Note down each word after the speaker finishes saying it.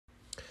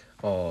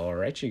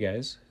Alright, you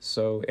guys.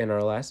 So, in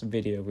our last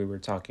video, we were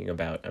talking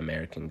about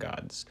American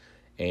gods.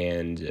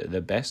 And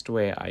the best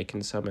way I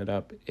can sum it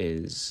up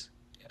is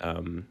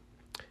a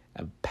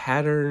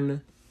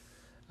pattern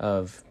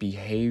of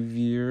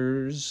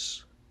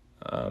behaviors,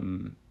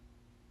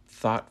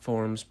 thought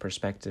forms,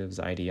 perspectives,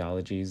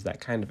 ideologies that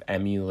kind of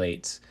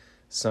emulates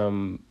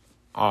some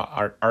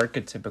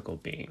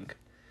archetypical being.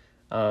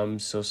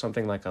 So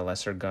something like a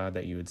lesser god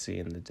that you would see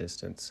in the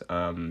distance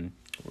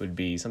would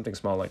be something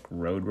small like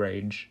road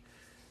rage.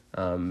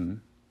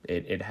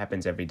 It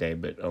happens every day,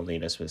 but only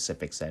in a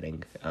specific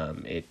setting.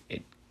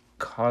 It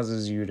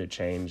causes you to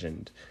change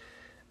and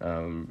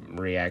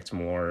react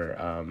more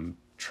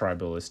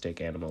tribalistic,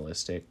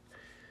 animalistic.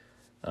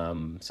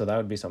 So that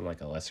would be something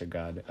like a lesser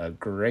god, a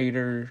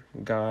greater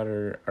god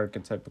or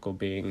archetypical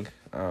being.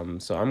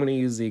 So I'm gonna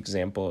use the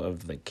example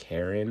of the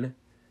Karen,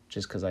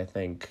 just because I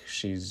think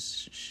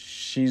she's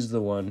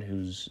the one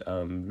who's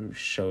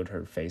showed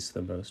her face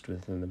the most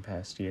within the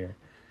past year.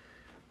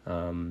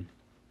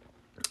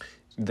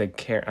 The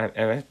Karen,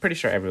 and I'm pretty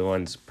sure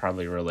everyone's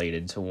probably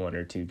related to one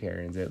or two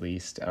Karens at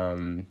least.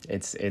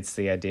 It's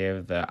the idea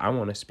of the I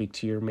want to speak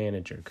to your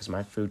manager because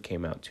my food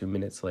came out 2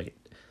 minutes late,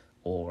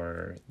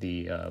 or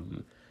the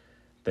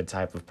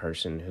type of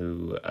person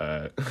who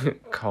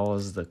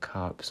calls the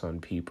cops on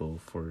people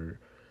for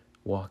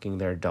walking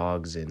their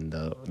dogs in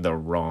the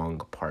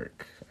wrong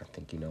park. I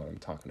think you know what I'm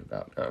talking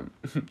about.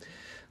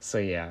 So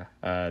yeah,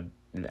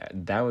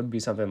 that would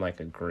be something like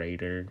a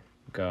greater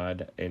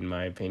god in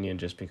my opinion,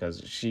 just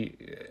because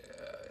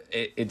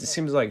it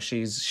seems like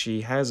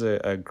she has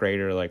a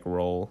greater like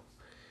role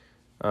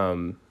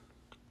in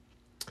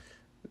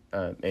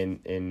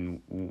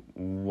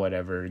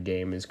whatever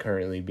game is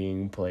currently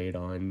being played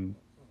on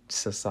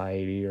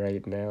society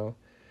right now.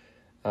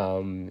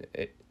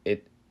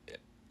 It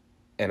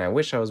and I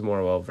wish I was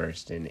more well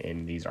versed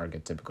in these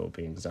archetypical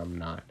beings. I'm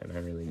not, and I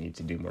really need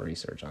to do more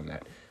research on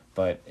that.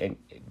 But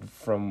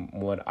from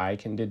what I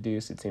can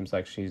deduce, it seems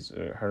like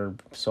her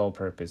sole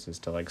purpose is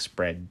to like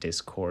spread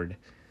discord,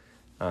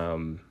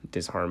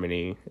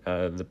 disharmony.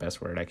 The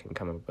best word I can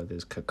come up with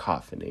is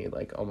cacophony,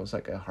 like almost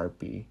like a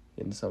harpy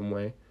in some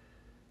way.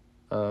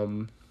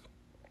 But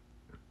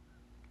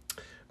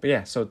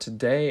yeah, so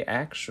today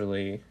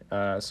actually,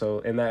 so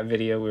in that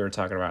video we were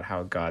talking about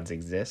how gods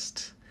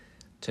exist.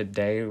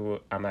 Today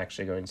I'm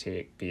actually going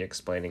to be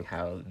explaining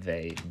how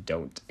they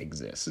don't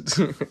exist.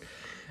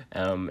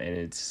 And I'm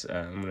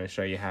going to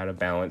show you how to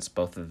balance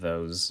both of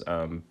those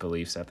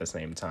beliefs at the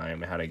same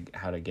time, how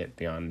to get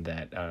beyond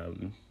that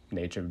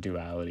nature of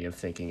duality of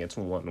thinking it's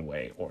one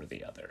way or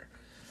the other.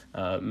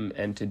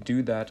 And to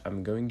do that,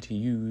 I'm going to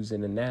use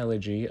an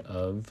analogy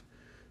of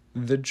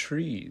the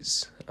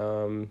trees.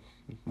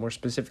 More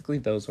specifically,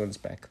 those ones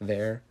back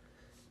there.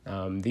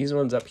 These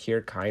ones up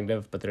here, kind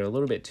of, but they're a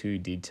little bit too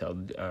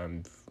detailed.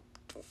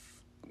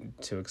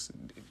 Too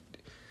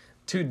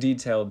too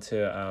detailed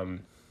to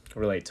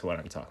relate to what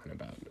I'm talking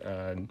about.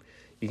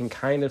 You can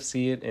kind of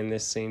see it in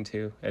this scene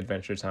too,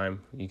 Adventure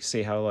Time. You can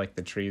see how like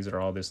the trees are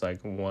all this like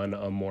one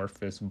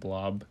amorphous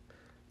blob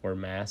or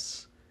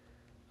mass.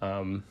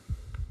 You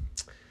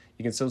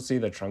can still see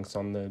the trunks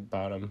on the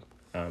bottom,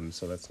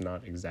 so that's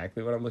not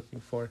exactly what I'm looking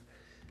for.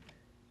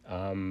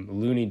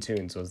 Looney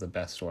Tunes was the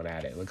best one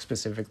at it. Look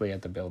specifically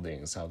at the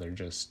buildings, how they're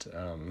just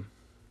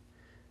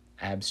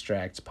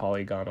abstract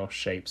polygonal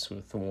shapes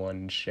with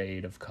one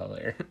shade of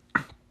color.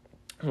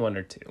 One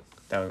or two.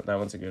 That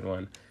one's a good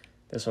one.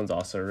 This one's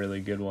also a really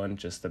good one.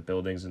 Just the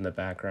buildings in the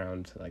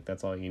background. Like,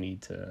 that's all you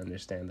need to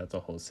understand. That's a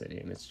whole city,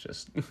 and it's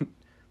just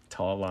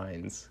tall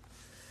lines.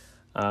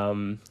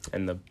 And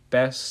the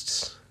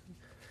best...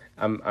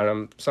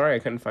 I'm sorry I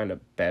couldn't find a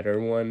better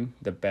one.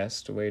 The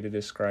best way to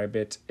describe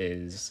it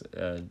is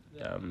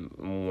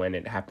when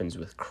it happens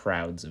with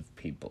crowds of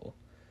people.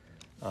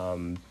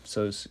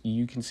 So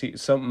you can see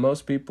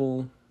most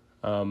people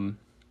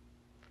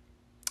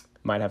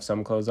might have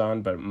some clothes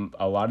on, but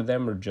a lot of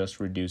them are just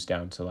reduced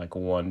down to like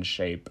one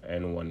shape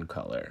and one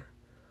color.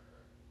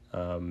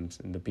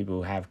 The people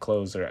who have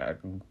clothes are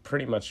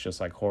pretty much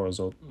just like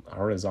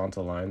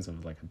horizontal lines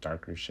of like a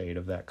darker shade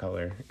of that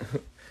color.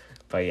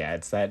 But yeah,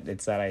 it's that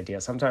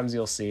idea. Sometimes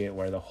you'll see it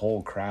where the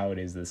whole crowd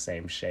is the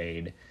same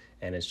shade,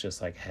 and it's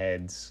just like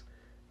heads,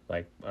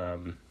 like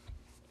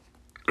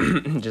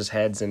just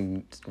heads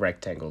and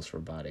rectangles for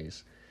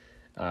bodies.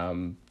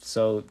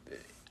 So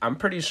I'm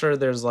pretty sure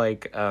there's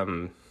like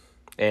an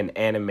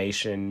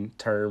animation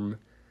term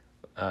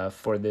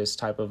for this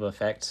type of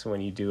effect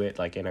when you do it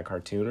like in a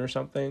cartoon or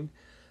something.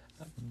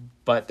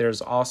 But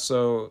there's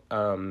also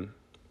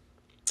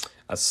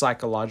a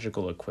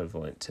psychological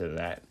equivalent to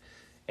that.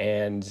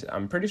 And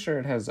I'm pretty sure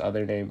it has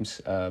other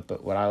names,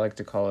 but what I like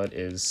to call it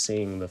is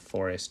seeing the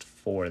forest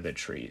for the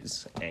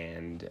trees.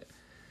 And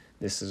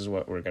this is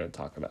what we're going to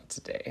talk about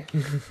today.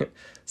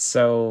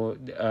 So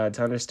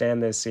to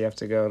understand this, you have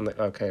to go and,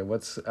 okay,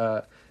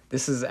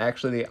 this is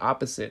actually the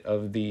opposite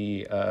of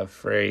the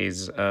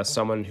phrase,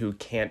 someone who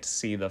can't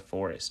see the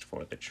forest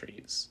for the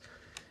trees.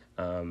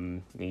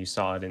 You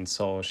saw it in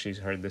Soul. She's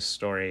heard this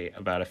story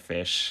about a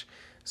fish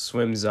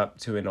swims up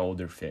to an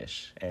older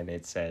fish and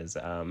it says,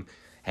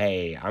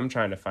 hey, I'm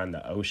trying to find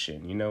the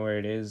ocean. You know where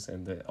it is?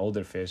 And the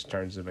older fish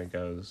turns to him and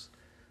goes,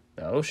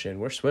 the ocean?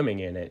 We're swimming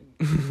in it.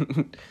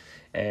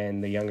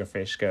 And the younger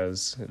fish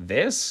goes,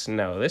 this?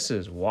 No, this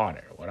is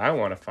water. What I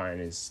want to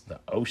find is the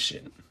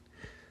ocean.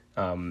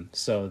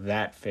 So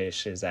that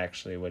fish is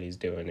actually what he's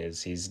doing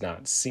is he's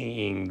not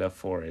seeing the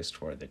forest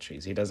for the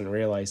trees. He doesn't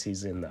realize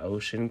he's in the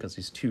ocean because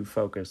he's too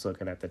focused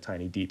looking at the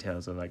tiny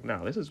details of like,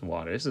 no, this is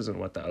water. This isn't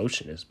what the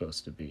ocean is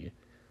supposed to be.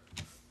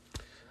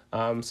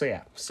 So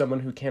yeah,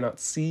 someone who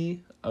cannot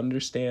see,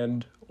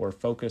 understand, or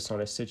focus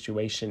on a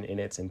situation in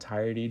its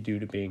entirety due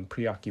to being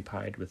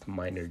preoccupied with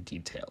minor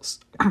details.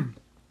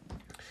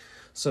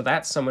 So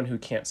that's someone who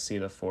can't see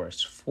the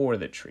forest for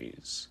the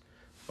trees.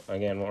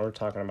 Again, what we're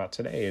talking about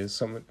today is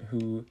someone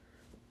who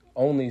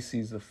only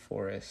sees the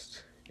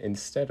forest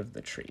instead of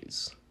the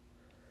trees.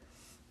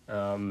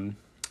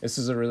 This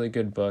is a really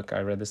good book.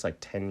 I read this like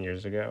 10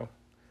 years ago.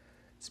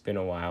 It's been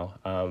a while.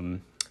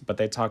 But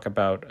they talk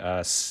about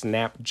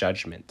snap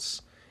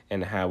judgments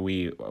and how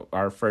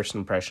our first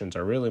impressions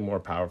are really more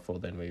powerful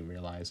than we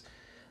realize.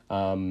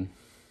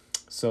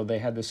 So they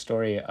had this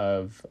story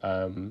of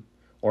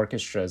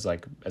orchestras,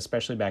 like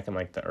especially back in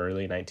like the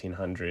early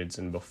 1900s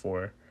and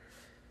before.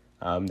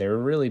 They were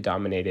really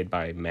dominated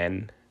by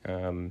men.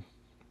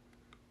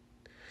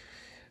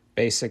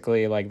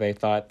 Basically, like they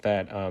thought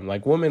that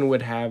like women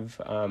would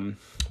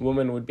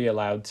be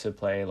allowed to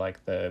play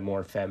like the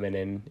more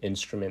feminine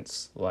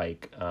instruments,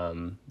 like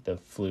the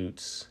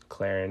flutes,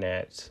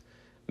 clarinet,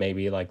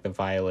 maybe like the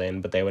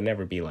violin, but they would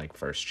never be like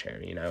first chair,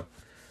 you know.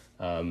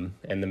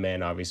 And the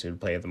men obviously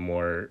would play the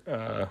more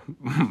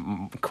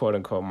quote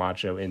unquote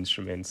macho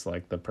instruments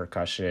like the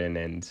percussion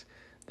and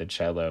the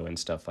cello and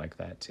stuff like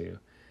that too.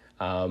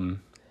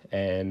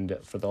 And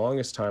for the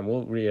longest time,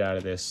 we'll read out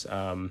of this.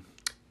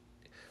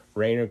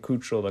 Rainer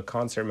Kutrell, the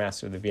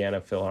concertmaster of the Vienna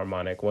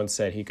Philharmonic, once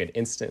said he could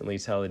instantly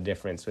tell the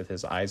difference with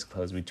his eyes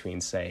closed between,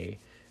 say,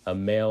 a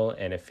male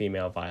and a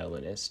female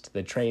violinist.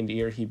 The trained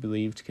ear, he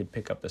believed, could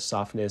pick up the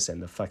softness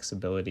and the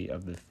flexibility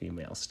of the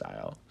female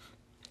style.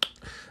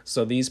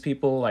 So these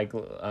people, like,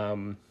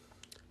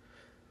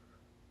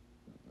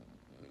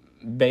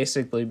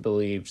 basically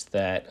believed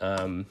that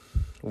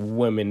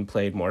women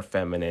played more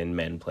feminine,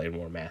 men played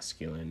more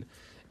masculine,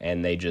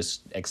 and they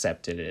just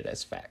accepted it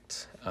as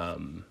fact.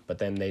 But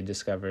then they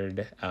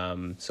discovered,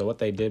 so what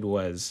they did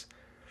was,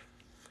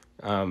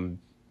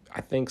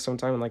 I think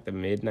sometime in like the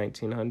mid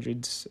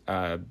 1900s,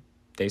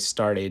 they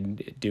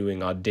started doing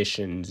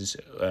auditions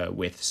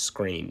with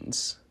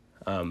screens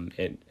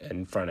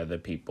in front of the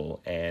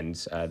people, and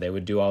they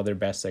would do all their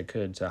best they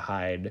could to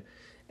hide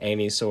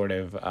any sort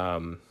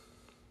of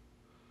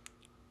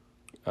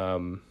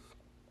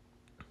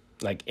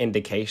like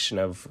indication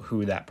of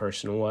who that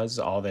person was.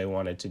 All they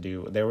wanted to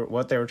do,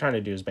 what they were trying to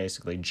do is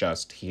basically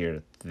just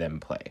hear them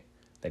play.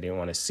 They didn't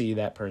want to see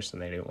that person.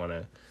 They didn't want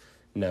to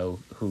know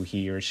who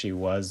he or she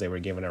was. They were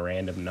given a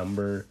random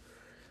number,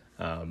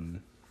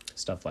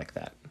 stuff like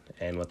that.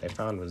 And what they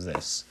found was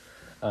this.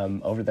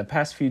 Over the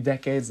past few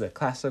decades, the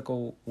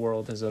classical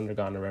world has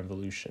undergone a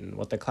revolution.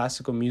 What the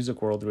classical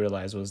music world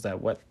realized was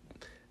that what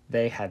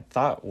they had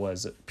thought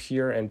was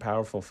pure and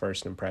powerful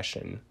first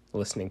impression,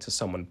 listening to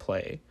someone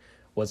play,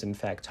 was in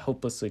fact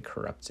hopelessly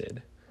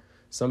corrupted.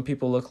 Some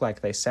people look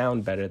like they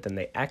sound better than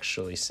they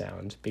actually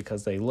sound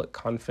because they look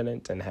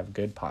confident and have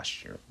good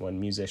posture, one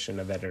musician,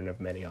 a veteran of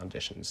many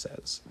auditions,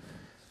 says.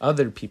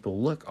 Other people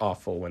look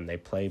awful when they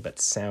play but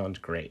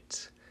sound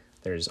great.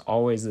 There's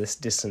always this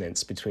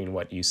dissonance between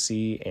what you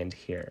see and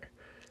hear.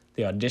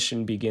 The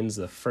audition begins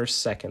the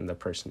first second the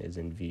person is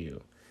in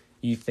view.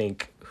 You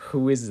think,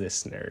 who is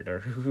this nerd, or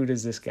who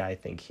does this guy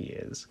think he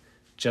is,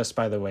 just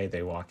by the way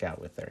they walk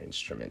out with their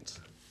instrument.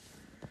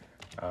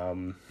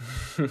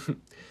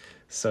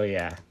 So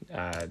yeah,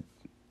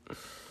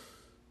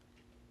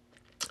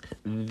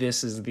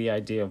 this is the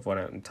idea of what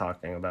I'm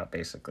talking about,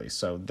 basically.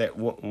 So that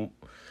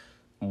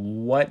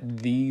what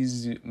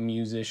these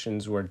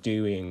musicians were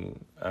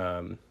doing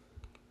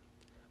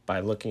by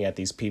looking at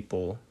these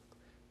people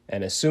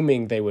and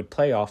assuming they would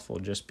play awful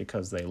just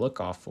because they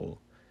look awful,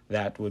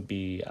 that would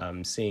be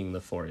seeing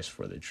the forest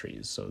for the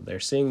trees. So they're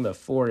seeing the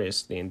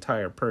forest, the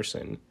entire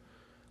person,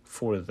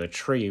 for the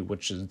tree,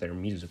 which is their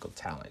musical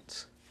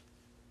talent.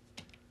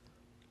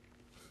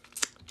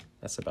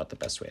 That's about the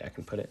best way I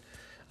can put it.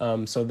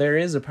 So there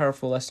is a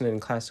powerful lesson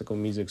in classical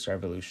music's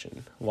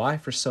revolution. Why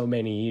for so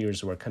many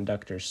years were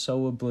conductors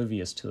so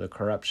oblivious to the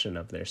corruption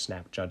of their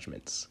snap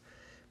judgments?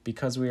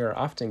 Because we are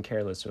often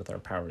careless with our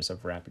powers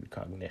of rapid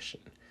cognition.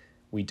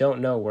 We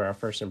don't know where our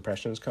first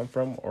impressions come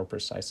from or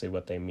precisely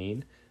what they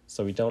mean,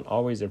 so we don't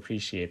always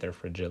appreciate their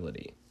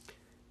fragility.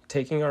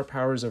 Taking our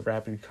powers of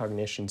rapid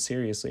cognition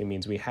seriously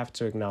means we have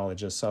to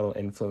acknowledge the subtle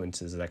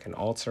influences that can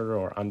alter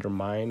or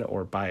undermine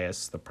or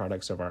bias the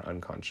products of our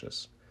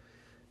unconscious.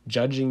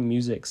 Judging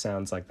music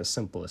sounds like the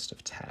simplest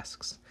of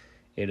tasks.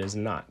 It is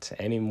not,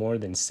 any more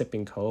than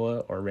sipping cola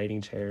or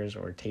rating chairs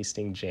or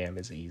tasting jam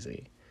is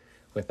easy.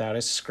 Without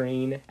a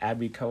screen,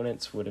 Abby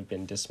Conant would have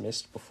been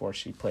dismissed before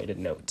she played a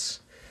note.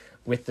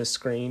 with the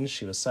screen,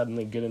 she was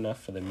suddenly good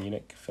enough for the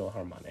Munich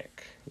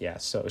Philharmonic. Yeah,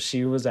 so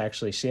she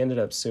ended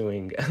up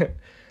suing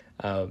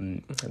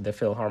the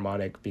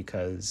Philharmonic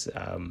because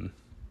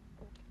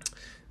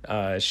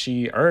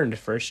she earned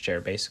first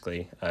chair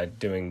basically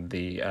doing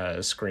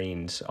the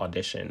screened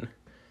audition.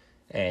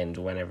 And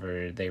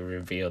whenever they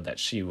revealed that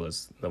she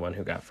was the one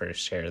who got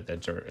first chair,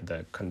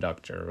 the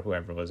conductor or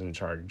whoever was in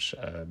charge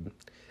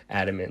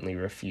adamantly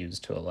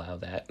refused to allow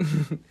that.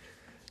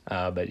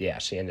 But yeah,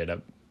 she ended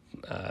up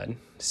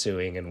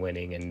suing and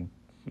winning and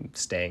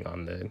staying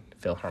on the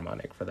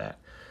Philharmonic for that.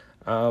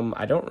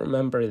 I don't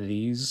remember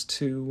these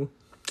two,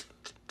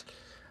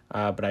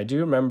 but I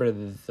do remember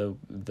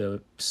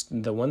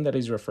the one that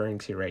he's referring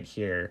to right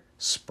here.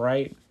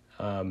 Sprite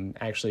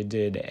actually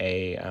did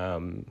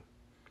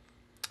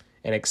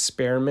an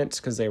experiment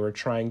because they were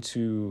trying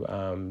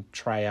to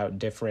try out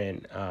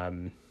different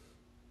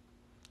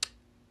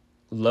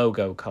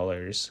logo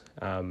colors.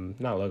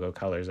 Not logo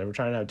colors. They were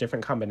trying out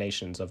different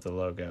combinations of the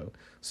logo.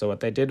 So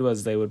what they did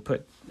was they would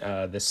put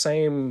the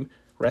same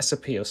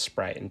recipe of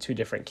Sprite in two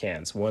different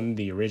cans. One,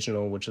 the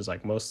original, which is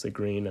like mostly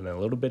green and a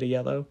little bit of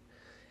yellow.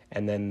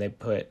 And then they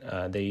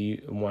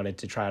wanted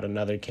to try out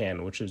another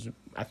can, which is,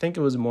 I think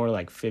it was more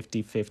like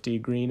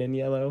 50-50 green and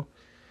yellow.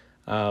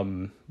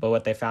 But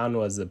what they found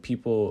was that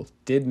people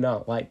did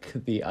not like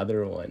the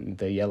other one,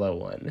 the yellow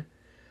one,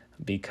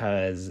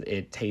 because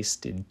it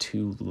tasted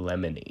too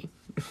lemony.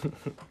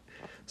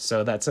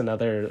 So that's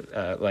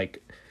another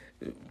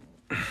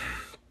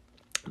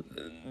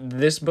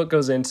this book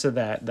goes into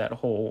that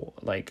whole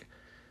like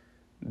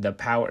the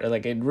power,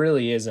 like it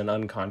really is an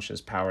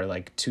unconscious power,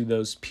 like to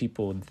those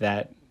people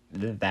that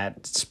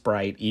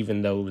Sprite,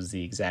 even though it was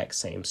the exact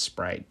same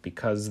Sprite,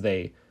 because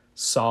they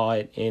saw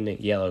it in a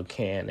yellow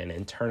can and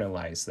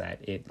internalized that,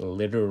 it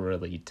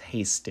literally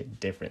tasted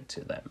different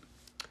to them.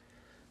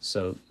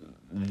 So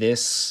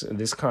this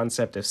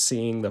concept of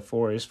seeing the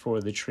forest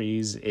for the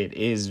trees,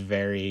 it's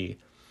very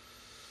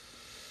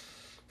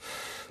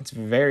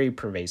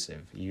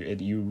pervasive.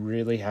 You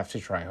really have to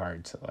try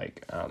hard to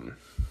like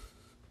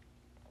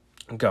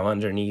go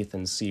underneath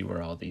and see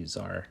where all these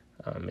are.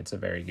 It's a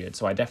very good.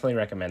 So I definitely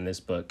recommend this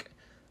book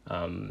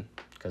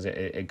because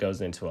it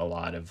goes into a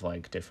lot of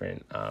like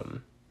different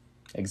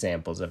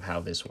examples of how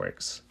this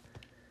works.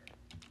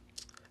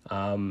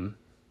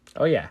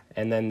 Oh yeah,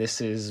 and then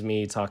this is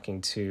me talking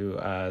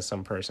to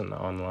some person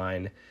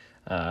online.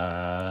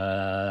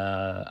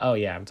 Oh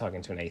yeah, I'm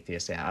talking to an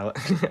atheist. Yeah,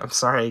 I'm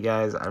sorry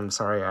guys. I'm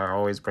sorry. I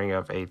always bring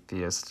up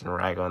atheists and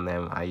rag on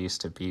them. I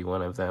used to be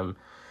one of them.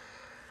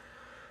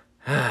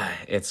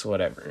 It's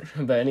whatever.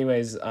 But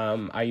anyways,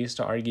 I used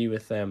to argue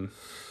with them,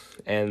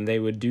 and they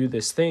would do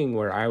this thing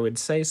where I would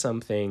say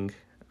something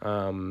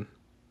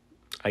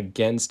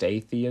against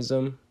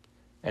atheism,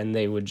 and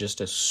they would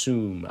just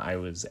assume I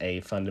was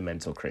a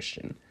fundamental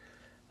Christian.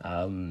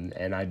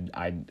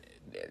 And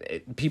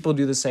people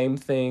do the same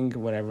thing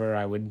whenever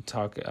I would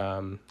talk.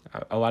 A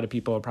lot of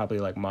people are probably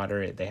like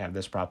moderate. They have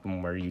this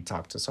problem where you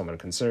talk to someone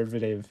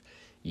conservative,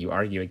 you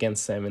argue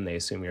against them, and they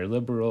assume you're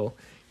liberal.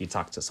 You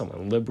talk to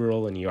someone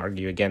liberal, and you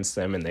argue against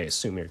them, and they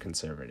assume you're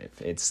conservative.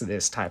 It's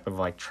this type of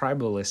like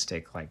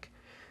tribalistic, like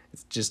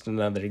it's just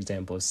another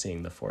example of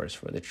seeing the forest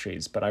for the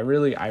trees. But I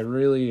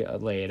really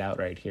lay it out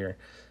right here.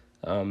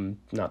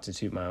 Not to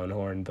toot my own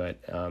horn, but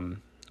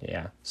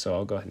yeah, so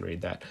I'll go ahead and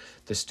read that.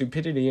 The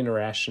stupidity and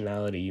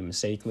irrationality you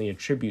mistakenly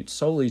attribute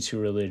solely to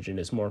religion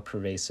is more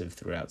pervasive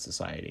throughout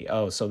society.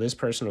 Oh, so this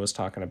person was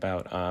talking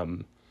about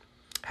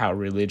how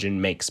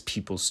religion makes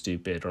people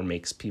stupid or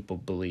makes people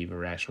believe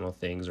irrational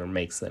things or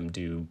makes them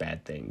do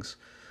bad things.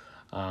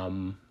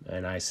 And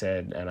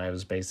I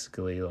was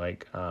basically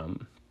like,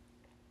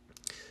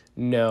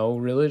 no,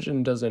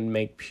 religion doesn't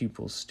make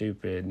people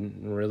stupid.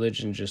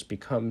 Religion just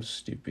becomes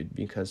stupid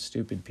because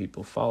stupid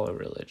people follow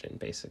religion,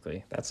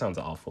 basically. That sounds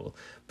awful,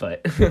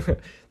 but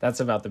that's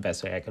about the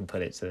best way I can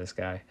put it to this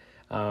guy.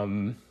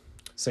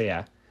 So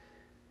yeah,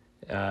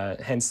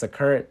 hence the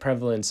current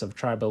prevalence of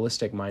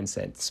tribalistic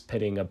mindsets,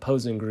 pitting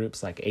opposing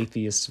groups like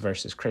atheists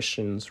versus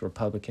Christians,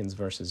 Republicans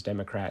versus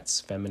Democrats,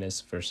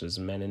 feminists versus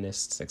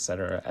Mennonists,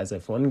 etc., as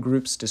if one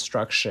group's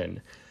destruction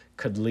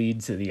could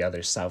lead to the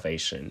other's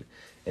salvation,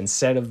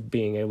 instead of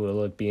being able to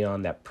look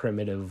beyond that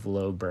primitive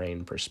low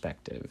brain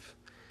perspective.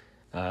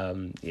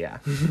 Yeah.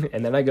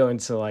 And then I go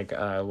into like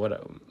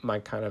what my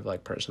kind of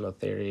like personal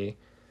theory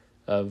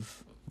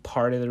of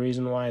part of the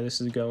reason why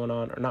this is going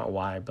on, or not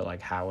why, but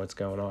like how it's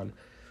going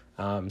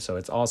on. So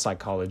it's all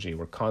psychology.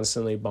 We're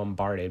constantly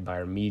bombarded by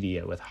our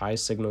media with high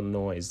signal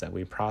noise that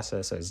we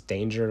process as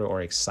danger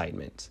or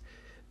excitement.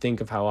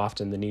 Think of how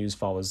often the news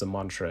follows the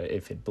mantra,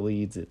 if it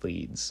bleeds, it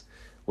leads,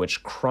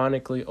 which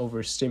chronically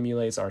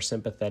overstimulates our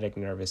sympathetic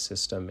nervous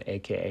system,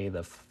 aka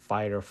the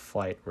fight or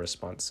flight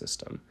response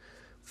system,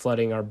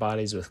 flooding our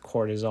bodies with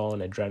cortisol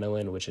and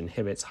adrenaline, which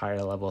inhibits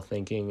higher level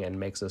thinking and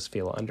makes us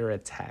feel under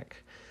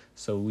attack.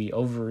 So we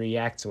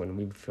overreact when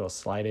we feel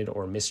slighted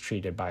or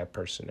mistreated by a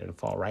person and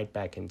fall right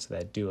back into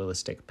that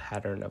dualistic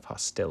pattern of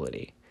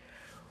hostility.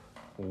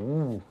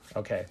 Ooh,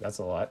 okay, that's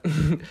a lot.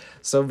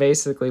 So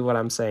basically, what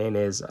I'm saying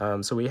is,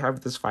 so we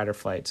have this fight or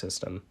flight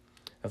system,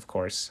 of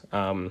course.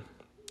 It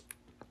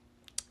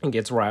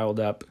gets riled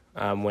up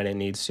when it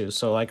needs to.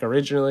 So, like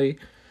originally,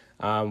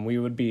 we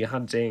would be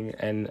hunting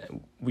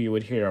and we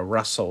would hear a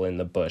rustle in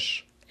the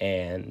bush,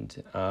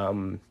 and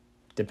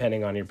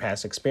depending on your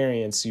past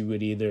experience, you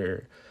would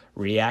either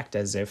react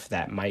as if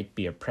that might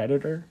be a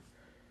predator,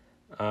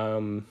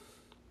 9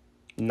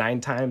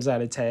 times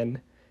out of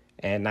 10.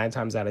 And 9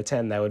 times out of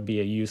 10, that would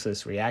be a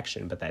useless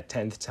reaction. But that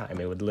 10th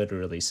time, it would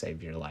literally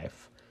save your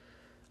life.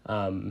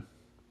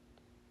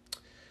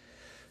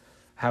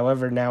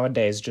 However,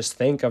 nowadays, just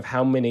think of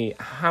how many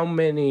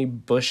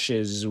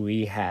bushes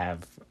we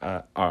have.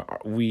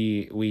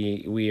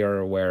 We are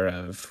aware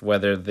of,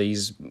 whether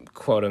these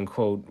quote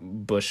unquote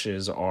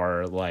bushes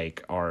are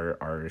like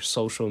our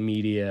social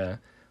media,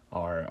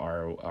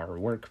 our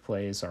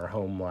workplace, our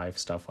home life,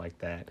 stuff like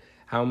that.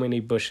 How many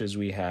bushes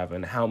we have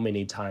and how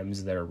many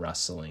times they're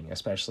rustling,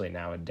 especially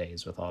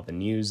nowadays with all the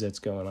news that's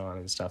going on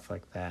and stuff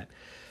like that.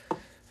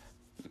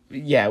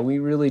 Yeah, we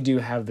really do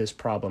have this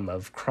problem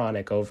of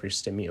chronic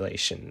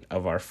overstimulation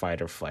of our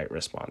fight or flight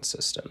response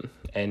system.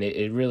 And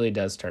it really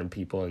does turn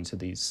people into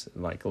these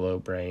like low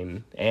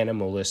brain,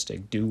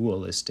 animalistic,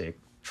 dualistic,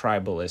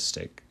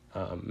 tribalistic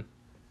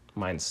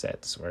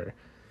mindsets where,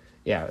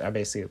 yeah, I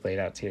basically laid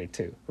out here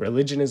too.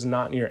 Religion is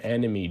not your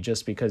enemy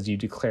just because you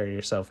declare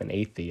yourself an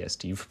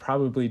atheist. You've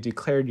probably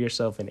declared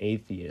yourself an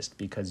atheist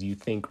because you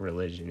think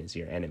religion is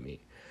your enemy.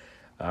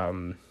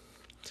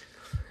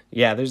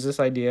 Yeah, there's this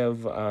idea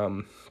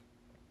of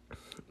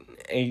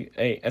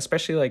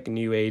especially like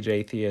new age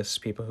atheists,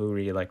 people who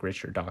read like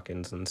Richard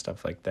Dawkins and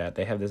stuff like that.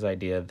 They have this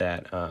idea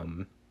that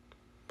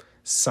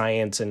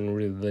science and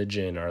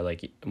religion are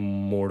like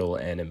mortal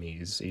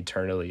enemies,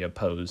 eternally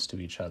opposed to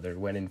each other.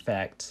 When in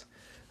fact,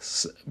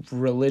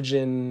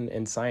 religion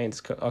and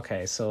science.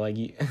 Okay, so like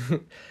you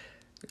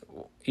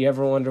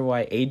ever wonder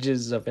why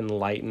ages of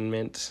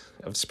enlightenment,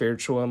 of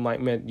spiritual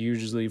enlightenment,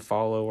 usually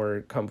follow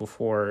or come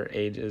before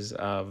ages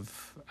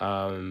of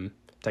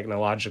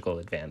technological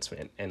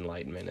advancement,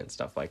 enlightenment, and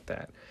stuff like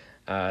that?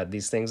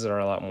 These things are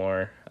a lot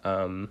more,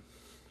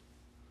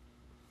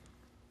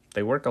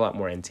 they work a lot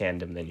more in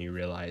tandem than you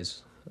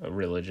realize,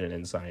 religion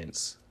and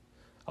science.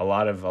 A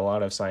lot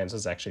of science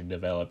was actually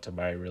developed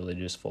by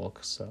religious folk,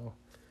 so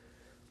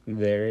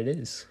there it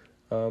is.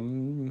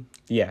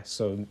 Yeah,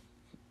 so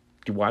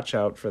watch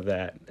out for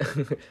that.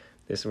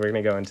 This we're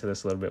gonna go into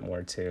this a little bit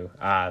more too.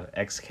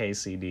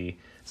 XKCD.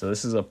 So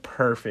this is a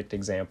perfect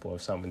example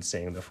of someone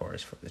seeing the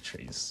forest for the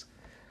trees.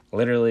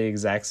 Literally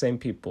exact same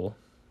people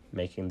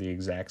making the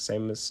exact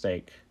same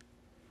mistake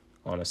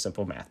on a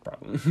simple math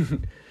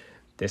problem.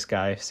 This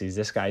guy sees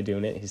this guy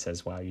doing it. He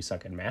says, "Wow, you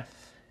suck at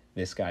math."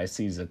 This guy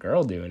sees a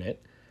girl doing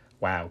it.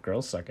 Wow,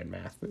 girls suck at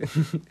math.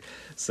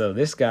 So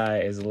this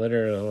guy is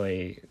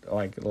literally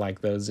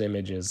like those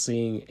images,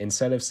 seeing,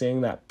 instead of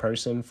seeing that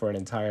person for an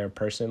entire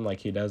person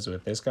like he does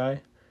with this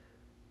guy,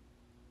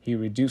 he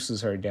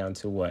reduces her down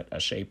to what? A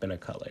shape and a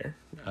color,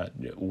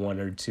 one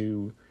or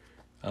two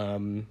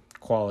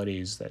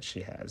qualities that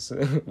she has,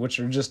 which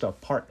are just a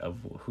part of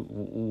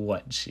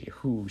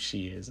who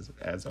she is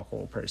as a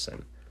whole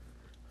person.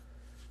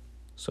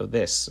 So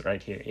this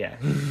right here, yeah,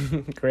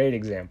 great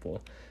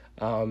example.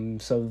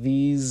 So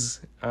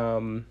these,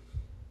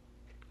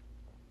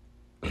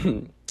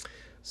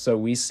 so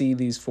we see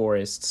these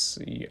forests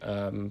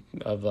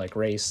of like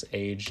race,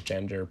 age,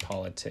 gender,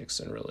 politics,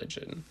 and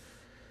religion.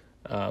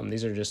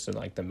 These are just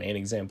like the main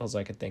examples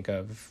I could think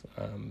of.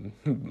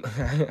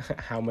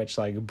 How much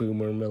like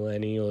boomer,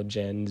 millennial,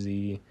 Gen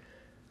Z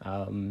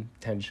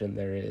tension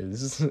there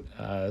is,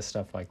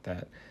 stuff like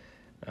that.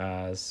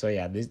 So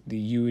yeah,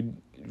 you would,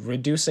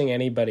 reducing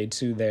anybody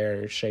to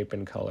their shape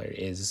and color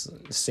is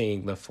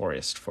seeing the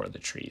forest for the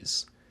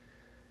trees.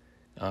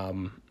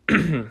 And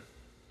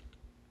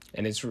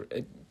it's,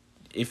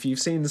 if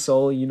you've seen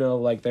Soul, you know,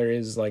 like there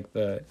is like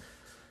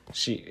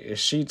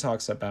she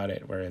talks about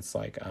it where it's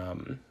like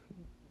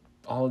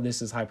all of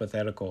this is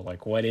hypothetical.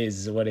 Like what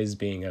is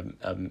being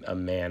a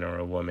man or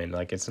a woman?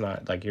 Like it's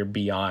not, like you're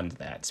beyond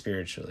that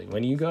spiritually.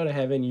 When you go to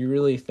heaven, you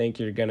really think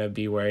you're gonna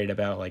be worried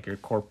about like your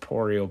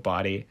corporeal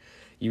body?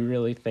 You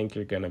really think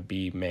you're gonna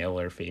be male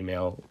or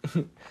female?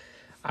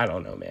 I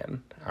don't know,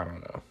 man. I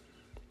don't know.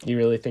 You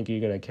really think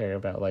you're gonna care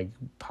about like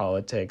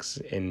politics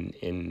in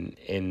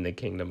the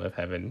kingdom of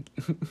heaven?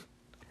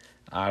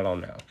 I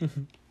don't know.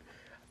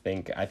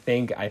 I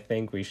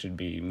think we should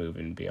be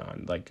moving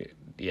beyond, like,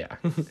 yeah.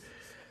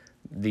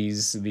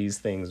 These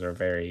things are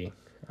very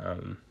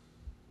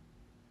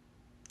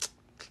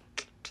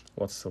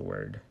what's the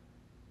word?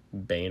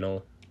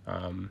 Banal,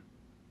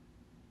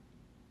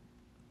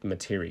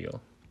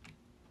 material.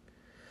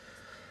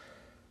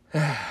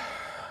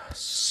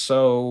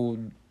 So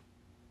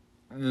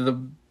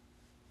the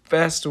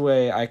best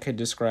way I could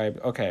describe,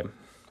 okay,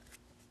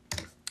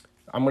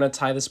 I'm gonna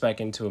tie this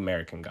back into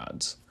American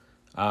Gods.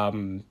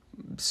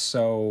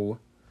 So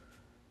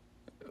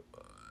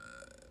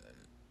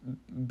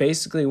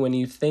basically, when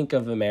you think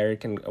of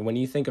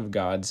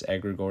God's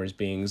egregores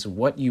beings,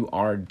 what you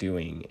are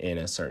doing in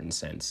a certain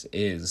sense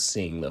is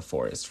seeing the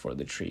forest for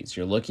the trees.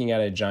 You're looking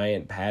at a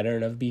giant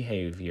pattern of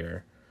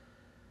behavior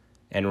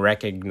and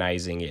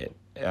recognizing it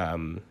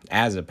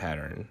as a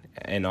pattern,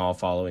 and all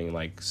following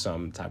like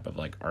some type of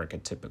like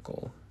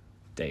archetypical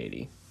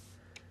deity.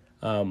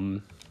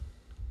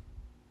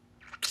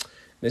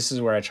 This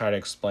is where I try to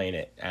explain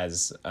it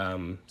as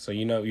so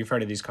you've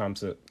heard of these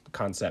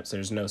concepts.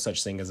 There's no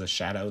such thing as a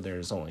shadow.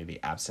 There's only the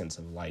absence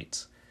of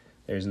light.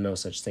 There's no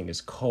such thing as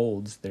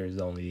cold. There's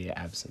only the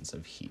absence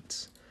of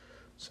heat.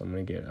 So I'm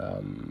gonna get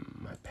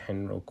my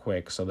pen real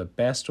quick. So the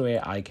best way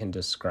I can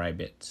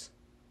describe it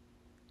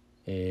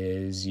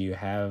is you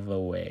have a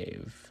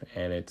wave,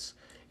 and it's,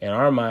 in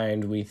our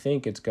mind we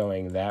think it's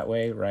going that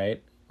way,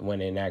 right?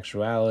 When in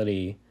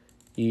actuality,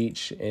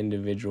 each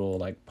individual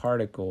like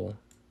particle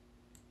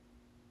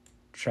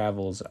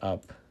travels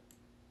up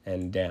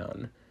and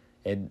down.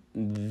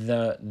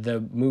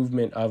 The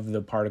movement of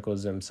the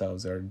particles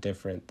themselves are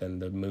different than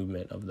the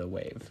movement of the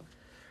wave.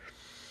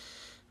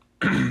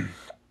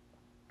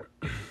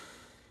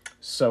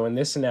 So in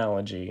this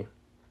analogy,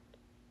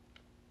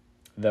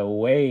 the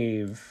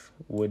wave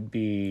would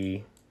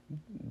be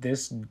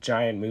this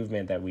giant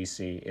movement that we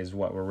see is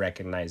what we're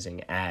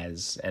recognizing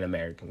as an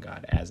American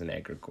god, as an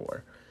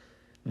egregore.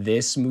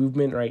 This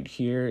movement right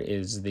here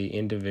is the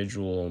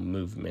individual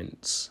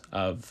movements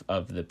of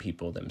the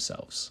people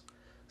themselves.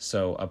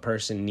 So a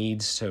person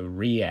needs to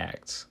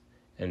react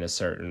in a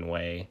certain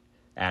way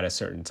at a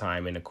certain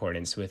time in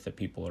accordance with the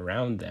people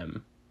around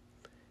them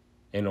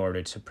in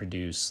order to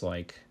produce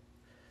like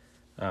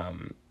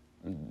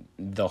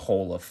the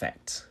whole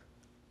effect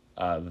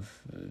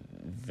of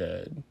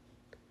the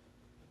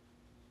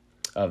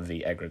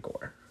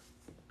egregore.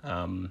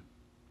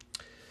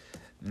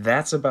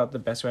 That's about the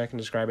best way I can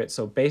describe it.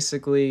 So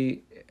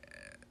basically,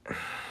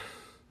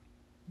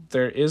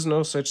 there is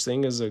no such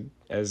thing as an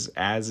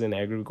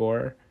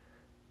egregore.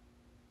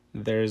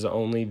 There's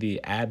only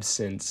the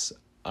absence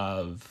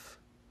of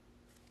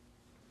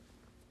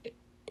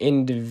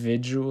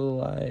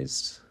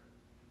individualized,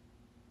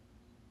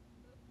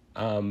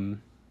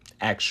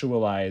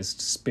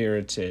 actualized,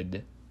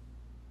 spirited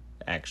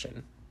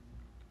action.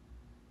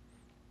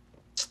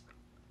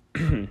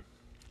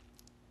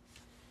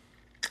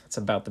 That's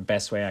about the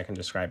best way I can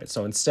describe it.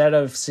 So instead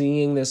of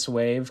seeing this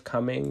wave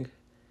coming,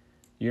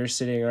 you're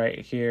sitting right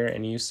here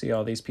and you see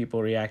all these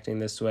people reacting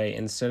this way.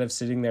 Instead of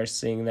sitting there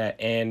seeing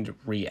that and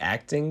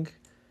reacting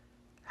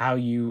how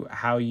you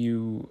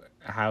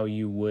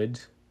would,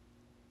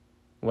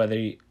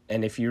 and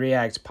if you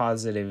react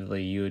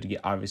positively, you would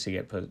obviously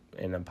get put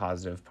in a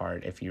positive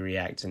part. If you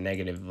react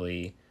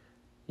negatively,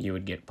 you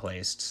would get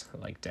placed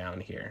like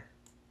down here.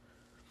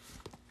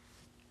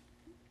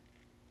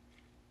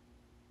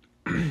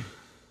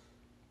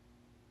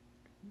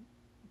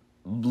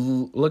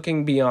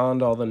 Looking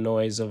beyond all the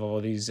noise of all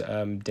these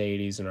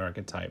deities and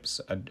archetypes,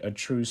 a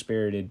true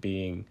spirited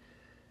being,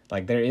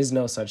 like there is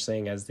no such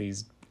thing as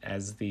these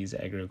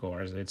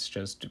egregores. It's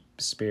just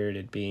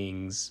spirited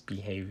beings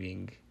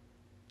behaving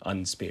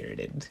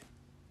unspirited.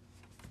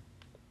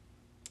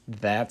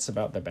 That's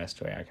about the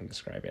best way I can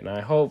describe it, and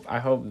I hope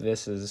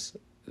this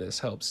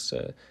helps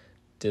to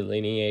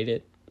delineate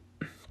it.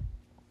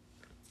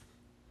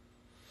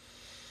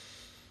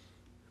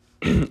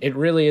 It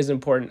really is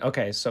important.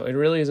 Okay, so it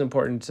really is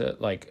important to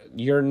like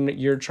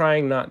you're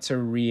trying not to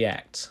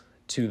react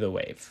to the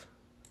wave,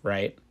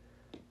 right?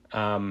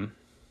 However,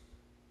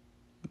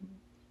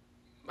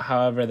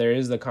 there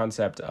is the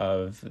concept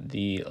of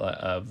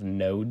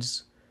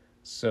nodes.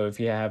 So if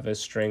you have a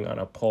string on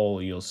a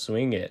pole, you'll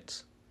swing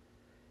it,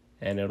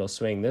 and it'll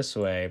swing this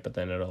way, but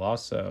then it'll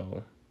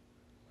also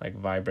like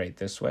vibrate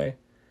this way,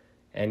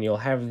 and you'll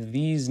have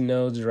these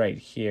nodes right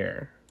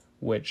here,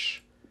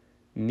 which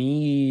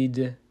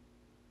need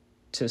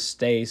to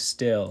stay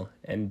still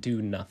and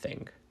do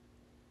nothing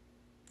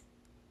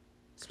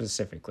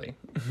specifically.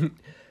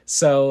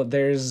 So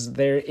there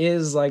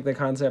is like the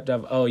concept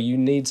of, oh, you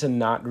need to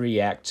not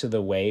react to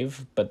the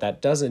wave, but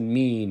that doesn't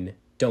mean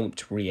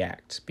don't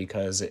react,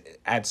 because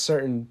at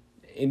certain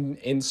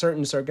in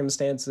certain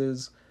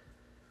circumstances,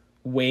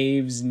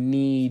 waves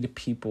need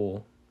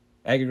people,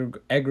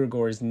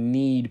 egregores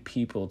need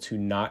people to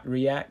not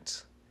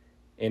react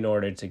in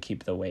order to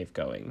keep the wave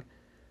going.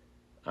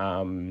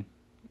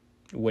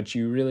 What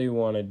you really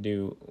want to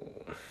do,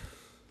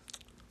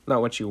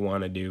 not what you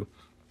want to do,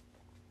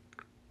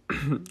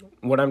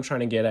 what I'm trying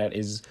to get at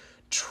is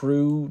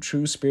true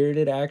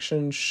spirited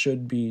action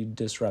should be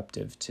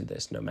disruptive to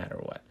this no matter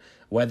what.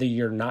 Whether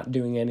you're not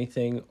doing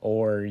anything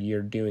or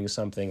you're doing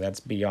something that's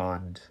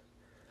beyond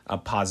a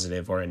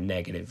positive or a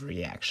negative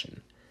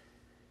reaction.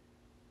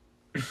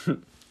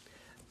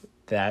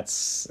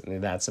 That's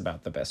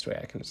about the best way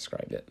I can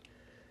describe it.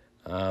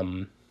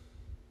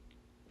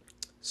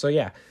 So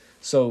yeah.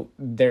 So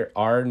there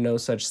are no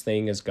such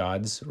thing as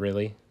gods,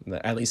 really,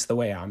 at least the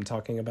way I'm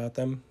talking about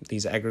them,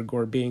 these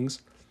egregore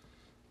beings.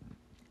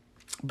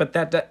 but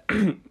that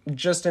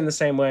just in the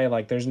same way,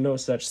 like there's no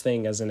such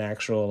thing as an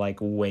actual like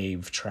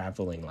wave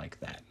traveling like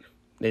that.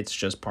 It's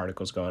just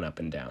particles going up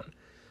and down.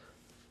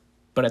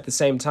 But at the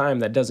same time,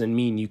 that doesn't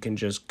mean you can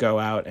just go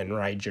out and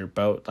ride your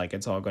boat like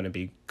it's all going to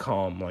be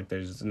calm. Like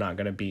there's not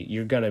going to be,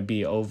 you're going to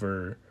be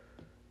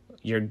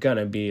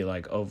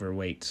like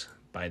overweight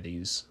by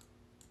these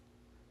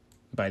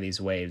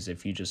waves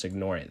if you just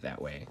ignore it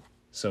that way.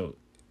 So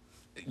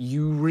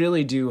you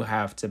really do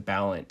have to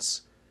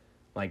balance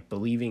like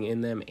believing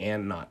in them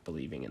and not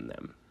believing in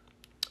them.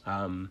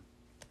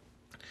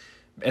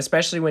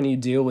 Especially when you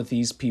deal with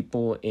these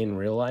people in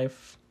real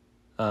life,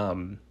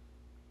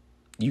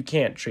 you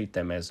can't treat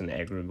them as an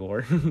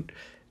egregore.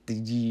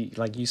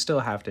 You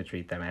still have to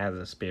treat them as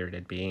a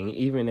spirited being,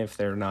 even if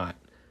they're not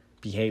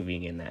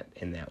behaving in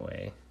that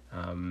way.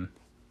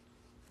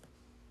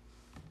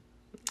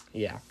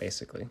 Yeah,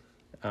 basically.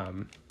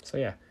 So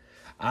yeah.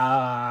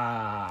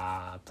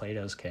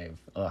 Plato's cave.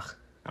 Ugh.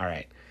 All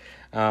right.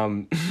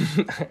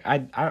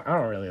 I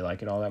don't really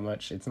like it all that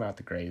much. It's not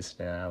the greatest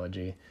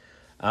analogy.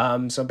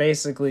 So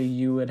basically,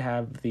 you would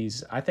have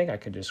these. I think I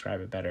could describe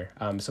it better.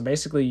 So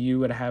basically, you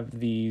would have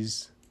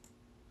these.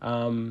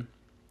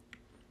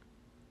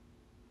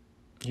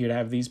 You'd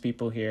have these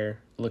people here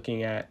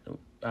looking at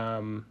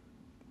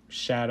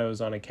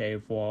shadows on a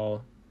cave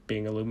wall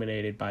being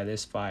illuminated by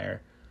this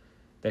fire.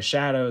 The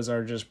shadows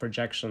are just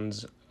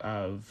projections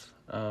of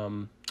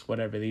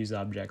whatever these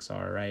objects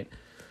are, right?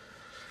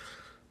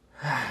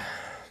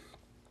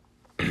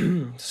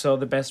 So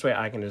the best way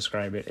I can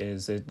describe it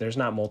is that there's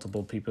not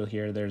multiple people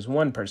here. There's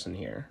one person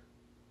here.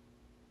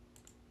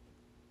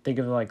 Think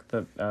of like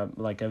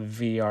like a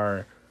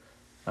VR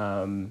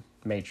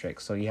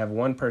matrix. So you have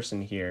one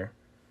person here.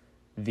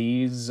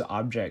 These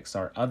objects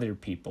are other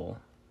people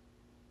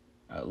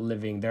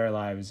living their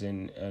lives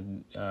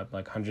in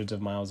like hundreds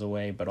of miles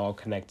away, but all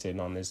connected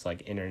on this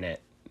like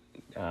internet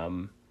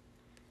VR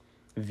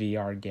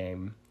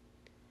game.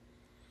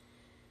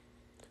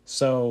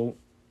 So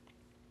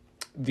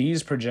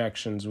these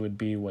projections would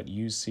be what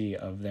you see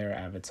of their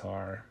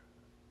avatar,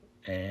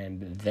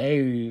 and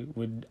they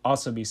would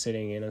also be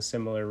sitting in a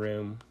similar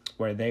room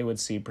where they would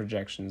see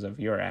projections of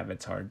your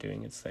avatar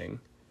doing its thing.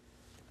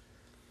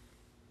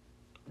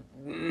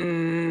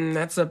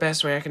 That's the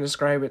best way I can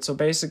describe it. So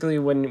basically,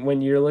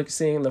 when you're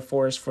seeing the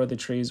forest for the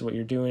trees, what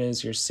you're doing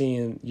is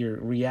you're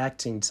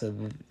reacting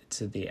to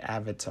the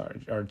avatar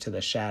or to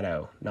the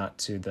shadow, not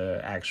to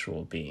the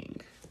actual being.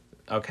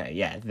 Okay,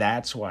 yeah,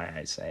 that's why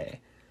I say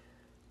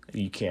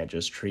you can't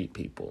just treat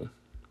people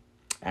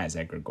as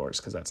egregores,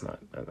 because that's not.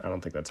 I don't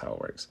think that's how it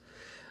works.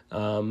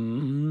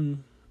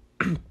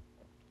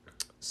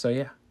 So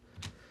yeah,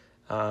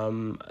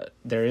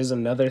 there is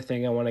another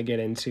thing I want to get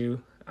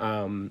into.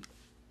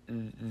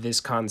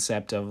 This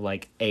concept of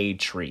like a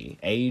tree.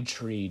 A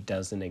tree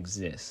doesn't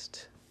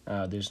exist.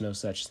 There's no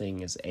such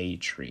thing as a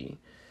tree.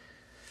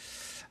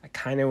 I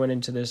kind of went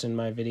into this in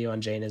my video on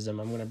Jainism.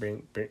 I'm going to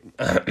bring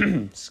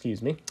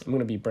excuse me. I'm going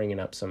to be bringing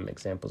up some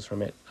examples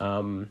from it.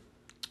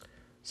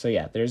 So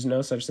yeah, there's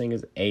no such thing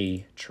as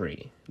a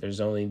tree.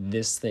 There's only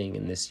this thing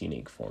in this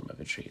unique form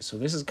of a tree. So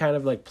this is kind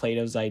of like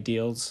Plato's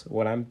ideals.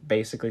 What I'm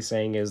basically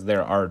saying is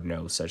there are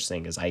no such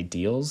thing as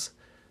ideals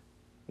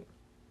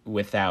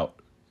without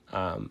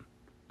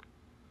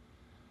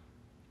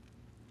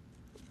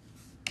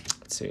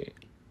let's see.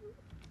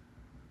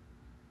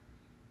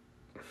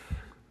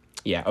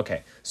 Yeah,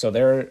 okay. So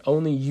there are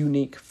only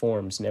unique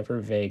forms,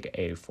 never vague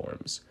A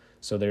forms.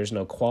 So there's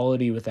no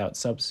quality without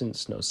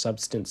substance, no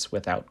substance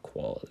without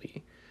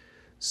quality.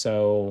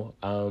 So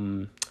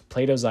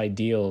Plato's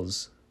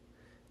ideals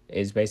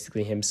is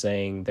basically him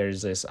saying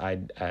there's this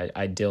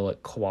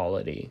idyllic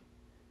quality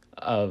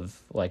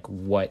of like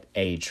what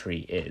a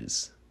tree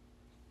is.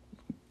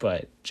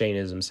 But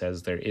Jainism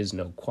says there is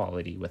no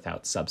quality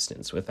without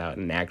substance, without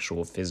an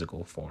actual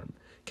physical form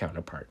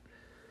counterpart.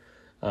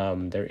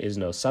 There is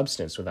no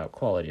substance without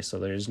quality, so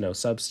there is no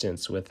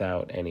substance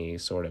without any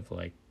sort of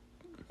like,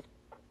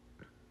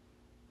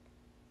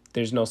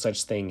 there's no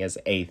such thing as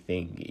a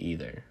thing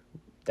either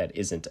that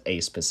isn't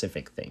a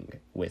specific thing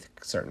with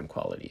certain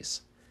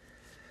qualities.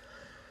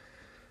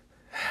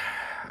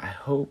 I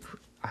hope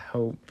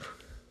I'm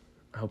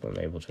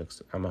able to,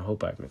 I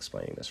hope I'm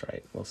explaining this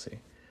right. We'll see.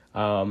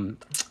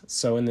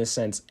 So in this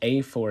sense,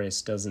 a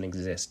forest doesn't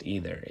exist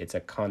either. It's a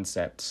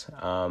concept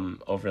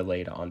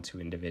overlaid onto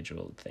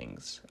individual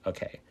things.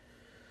 Okay.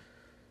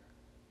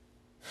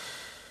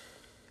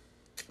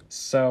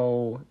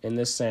 So in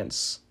this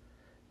sense,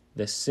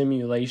 the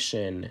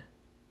simulation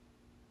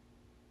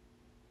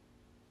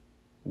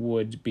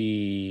would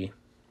be,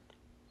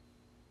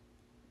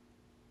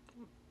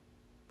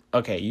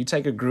 okay, you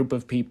take a group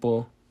of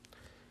people,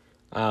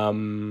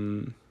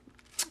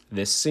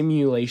 the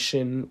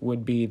simulation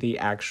would be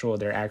their actual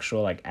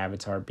like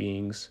avatar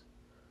beings,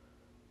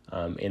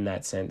 in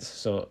that sense.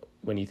 So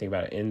when you think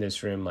about it in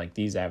this room, like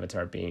these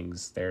avatar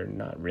beings, they're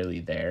not really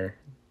there.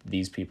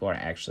 These people are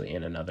actually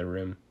in another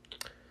room.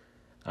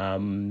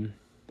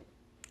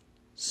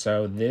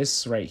 So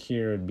this right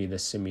here would be the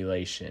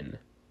simulation.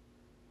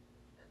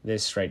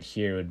 This right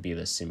here would be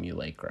the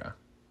simulacra.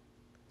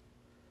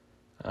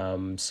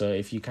 So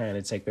if you kind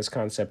of take this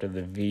concept of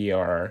the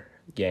VR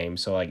game,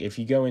 so like if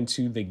you go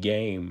into the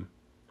game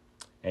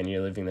and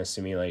you're living the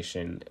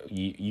simulation,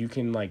 you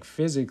can like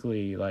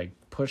physically like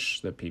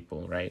push the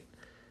people, right,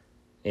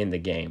 in the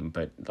game,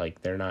 but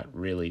like they're not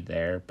really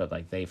there, but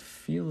like they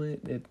feel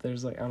it.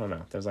 There's like, I don't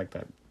know, there's like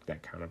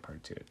that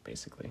counterpart to it,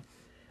 basically.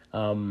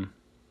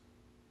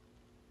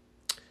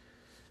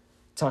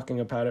 Talking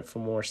about it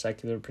from a more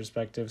secular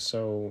perspective,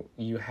 so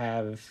you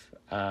have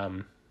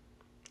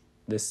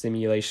the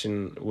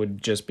simulation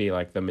would just be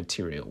like the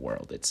material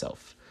world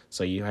itself.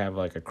 So you have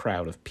like a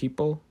crowd of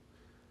people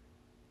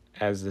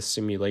as the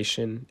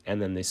simulation,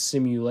 and then the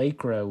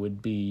simulacra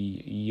would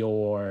be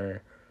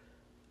your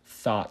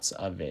thoughts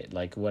of it,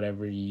 like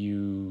whatever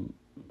you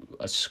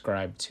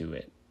ascribe to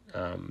it,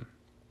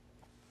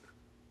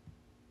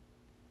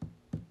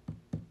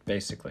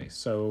 basically.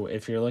 So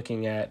if you're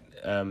looking at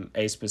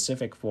a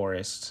specific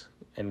forest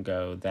and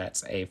go,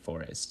 that's a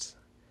forest,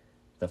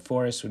 the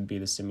forest would be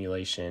the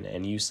simulation,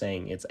 and you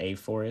saying it's a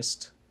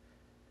forest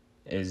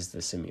is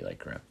the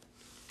simulacra.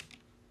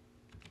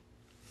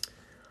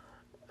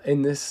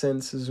 In this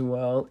sense as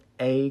well,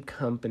 a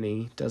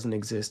company doesn't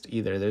exist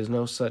either. There's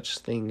no such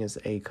thing as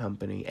a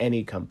company.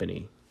 Any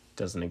company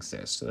doesn't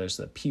exist. So there's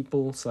the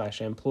people /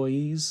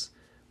 employees,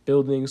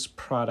 buildings,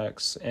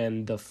 products,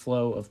 and the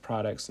flow of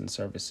products and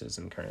services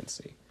and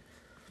currency.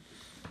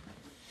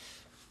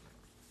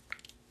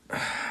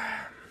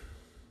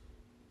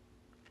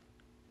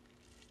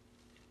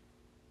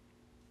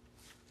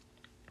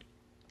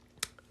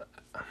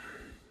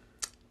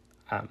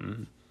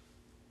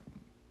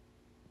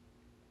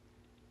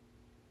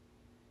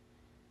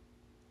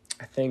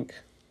 I think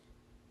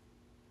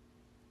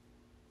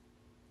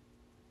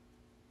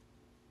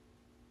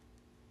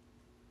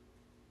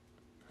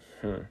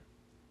I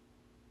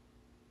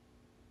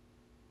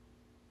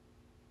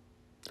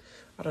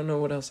don't know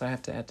what else I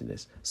have to add to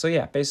this. So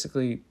yeah,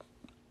 basically,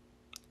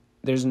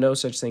 there's no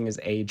such thing as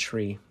a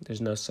tree.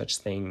 There's no such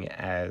thing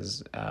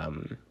as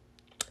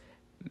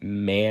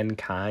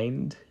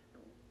mankind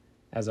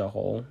as a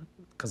whole,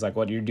 because like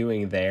what you're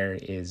doing there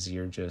is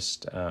you're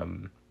just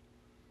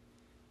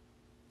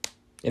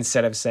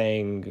instead of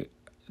saying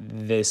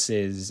this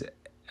is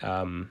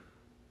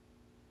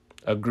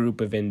a group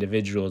of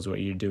individuals,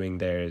 what you're doing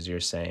there is you're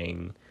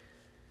saying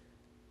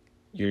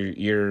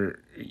you're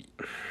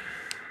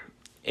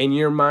in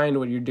your mind,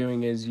 what you're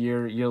doing is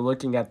you're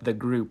looking at the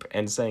group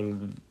and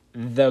saying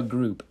the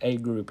group, a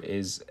group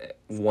is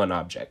one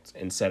object,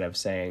 instead of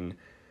saying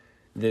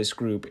this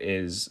group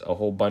is a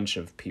whole bunch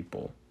of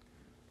people.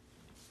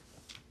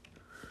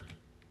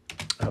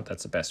 I hope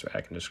that's the best way I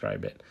can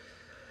describe it.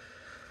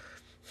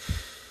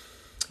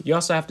 You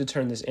also have to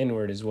turn this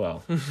inward as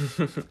well.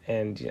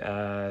 And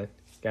gotta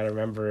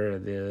remember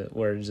the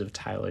words of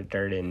Tyler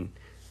Durden,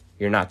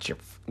 you're not your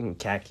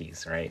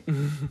khakis, right?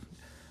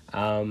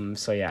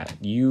 So yeah,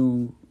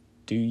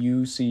 do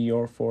you see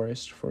your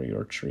forest for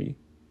your tree?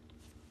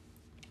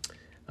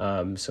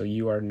 So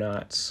you are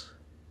not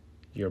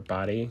your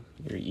body,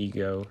 your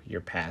ego,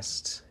 your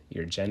past,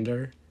 your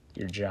gender,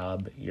 your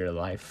job, your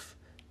life,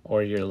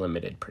 or your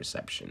limited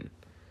perception.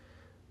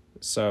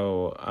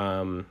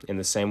 So in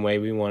the same way,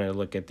 we want to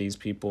look at these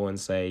people and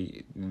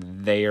say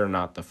they are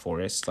not the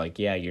forest. Like,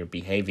 yeah, you're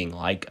behaving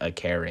like a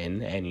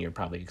Karen and you're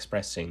probably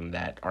expressing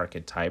that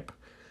archetype.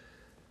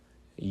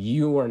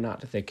 You are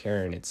not the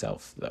Karen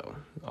itself, though.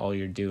 All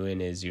you're doing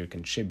is you're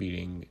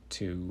contributing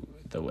to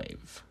the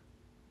wave.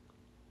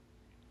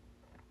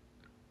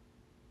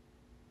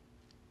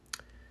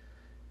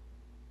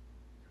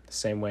 The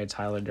same way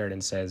Tyler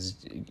Durden says,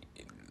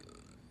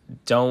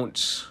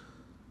 don't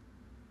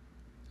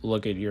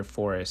look at your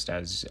forest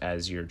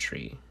as your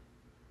tree.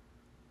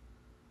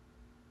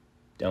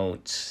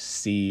 Don't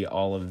see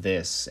all of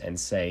this and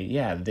say,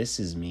 yeah, this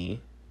is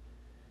me.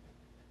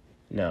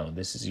 No,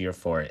 this is your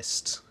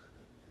forest,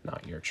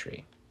 not your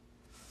tree.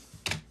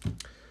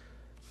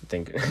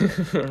 Think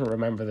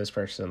remember this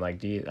person, like,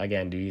 do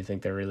you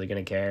think they're really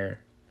going to care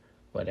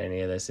what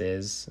any of this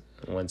is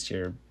once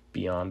you're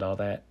beyond all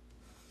that?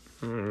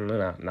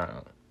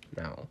 No.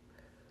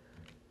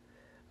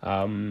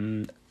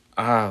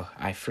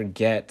 I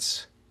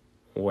forget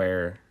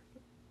where.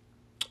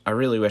 I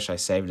really wish I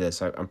saved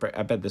this. I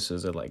bet this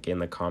was like in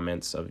the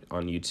comments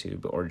on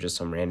YouTube or just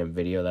some random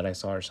video that I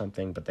saw or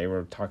something, but they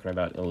were talking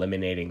about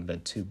eliminating the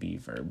to be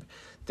verb.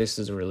 This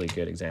is a really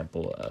good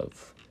example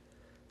of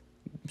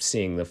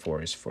seeing the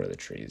forest for the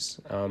trees.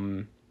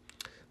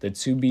 The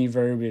to be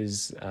verb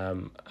is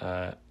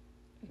that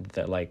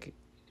like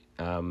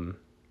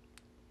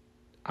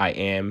I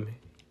am,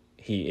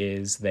 he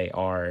is, they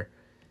are.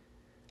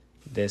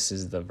 This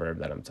is the verb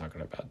that I'm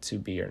talking about, to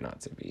be or not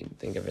to be.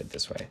 Think of it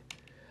this way.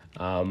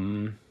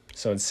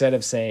 So instead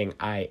of saying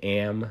I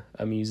am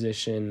a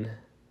musician,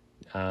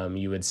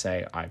 you would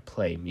say I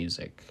play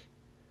music.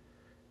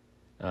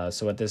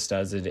 So what this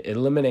does, it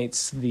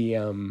eliminates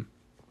the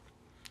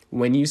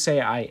when you say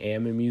I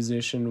am a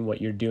musician,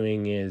 what you're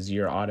doing is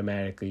you're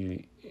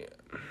automatically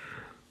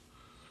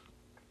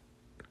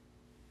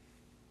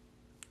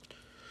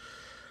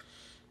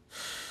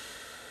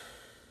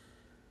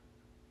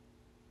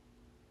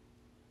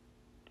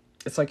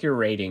it's like you're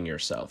rating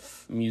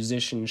yourself.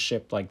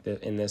 Musicianship, like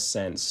in this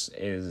sense,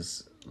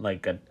 is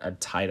like a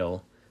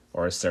title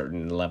or a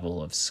certain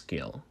level of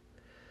skill.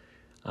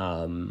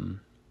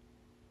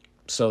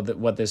 So that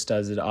what this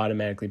does, it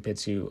automatically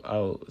pits you.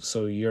 Oh,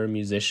 so you're a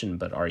musician,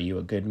 but are you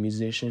a good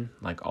musician?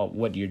 Like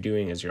what you're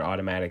doing is you're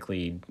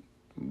automatically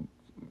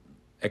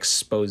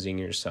exposing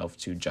yourself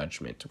to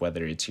judgment,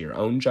 whether it's your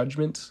own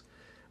judgment,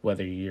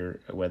 whether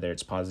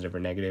it's positive or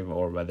negative,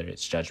 or whether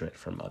it's judgment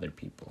from other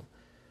people.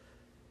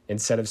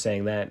 Instead of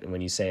saying that,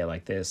 when you say it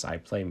like this, I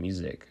play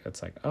music,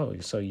 it's like, oh,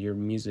 so you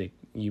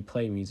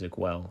play music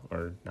well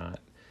or not.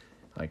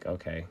 Like,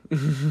 okay.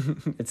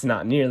 It's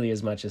not nearly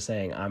as much as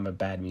saying I'm a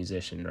bad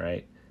musician,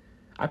 right?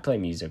 I play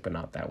music but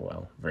not that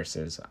well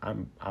versus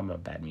I'm a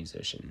bad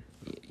musician.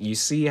 You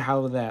see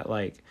how that,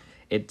 like,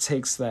 it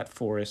takes that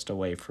forest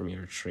away from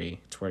your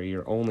tree to where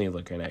you're only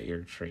looking at your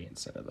tree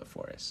instead of the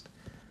forest.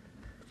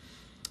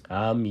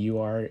 You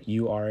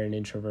are an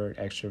introvert,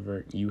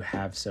 extrovert. You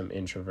have some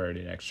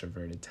introverted,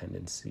 extroverted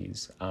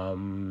tendencies. I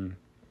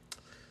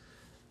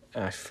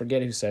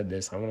forget who said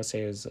this. I want to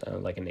say it was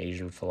like an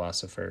Asian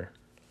philosopher,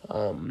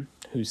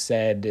 who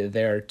said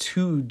there are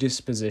two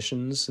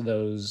dispositions: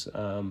 those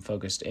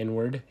focused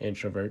inward,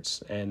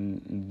 introverts,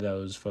 and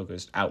those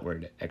focused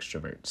outward,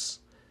 extroverts.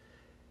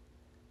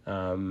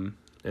 And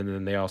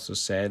then they also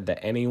said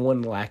that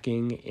anyone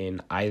lacking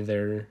in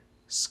either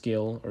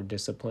skill or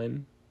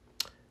discipline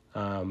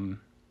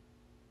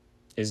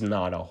is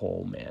not a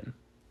whole man.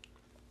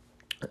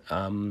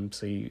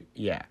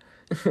 Yeah.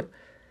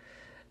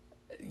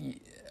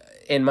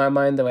 In my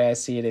mind, the way I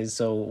see it is,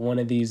 so one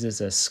of these is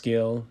a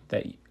skill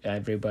that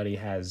everybody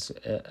has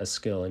a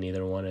skill in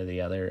either one or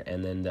the other,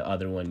 and then the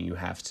other one you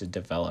have to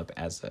develop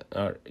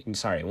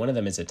one of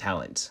them is a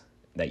talent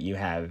that you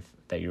have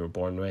that you were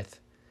born with,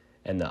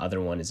 and the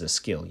other one is a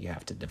skill you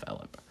have to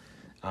develop.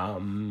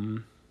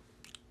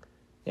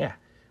 Yeah.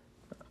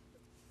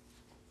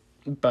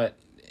 But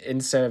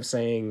instead of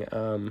saying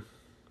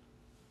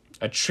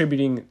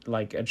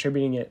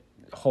attributing it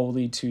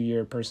wholly to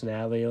your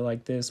personality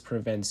like this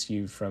prevents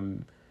you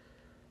from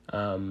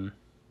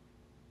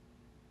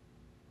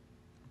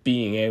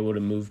being able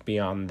to move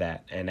beyond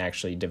that and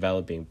actually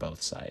developing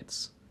both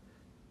sides,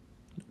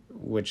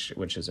 which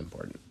is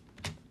important.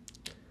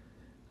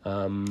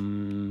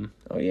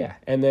 Oh yeah,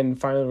 and then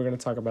finally we're going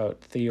to talk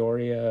about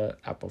Theoria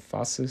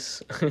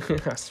Apophasis.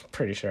 I'm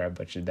pretty sure I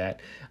butchered that.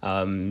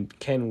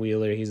 Ken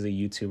Wheeler, he's a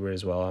YouTuber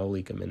as well. I'll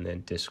link him in the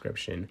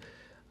description.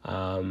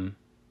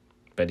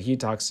 But he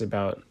talks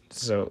about,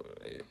 so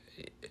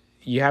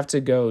you have to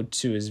go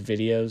to his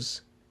videos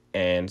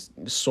and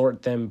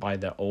sort them by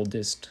the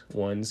oldest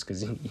ones,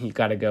 because you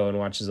got to go and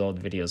watch his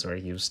old videos where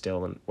he was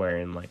still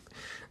wearing like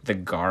the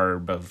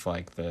garb of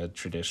like the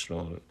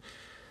traditional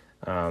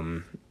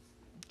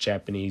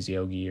Japanese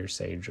yogi or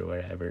sage or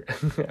whatever.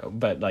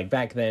 But like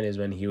back then is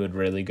when he would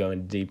really go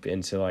in deep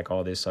into like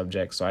all these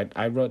subjects. So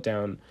I wrote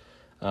down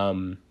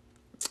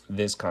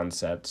this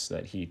concepts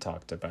that he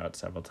talked about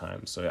several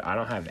times. So I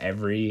don't have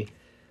everyone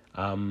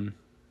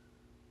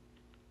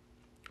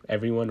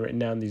written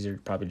down. These are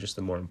probably just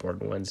the more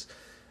important ones.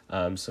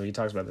 So he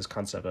talks about this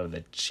concept of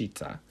the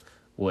chitta,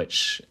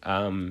 which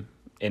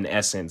in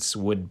essence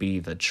would be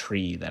the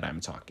tree that I'm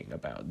talking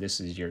about.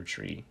 This is your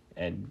tree,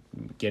 and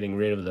getting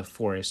rid of the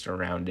forest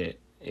around it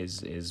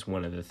is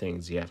one of the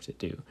things you have to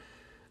do.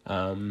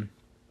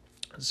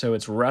 So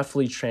it's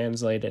roughly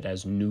translated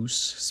as nous,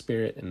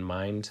 spirit and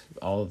mind,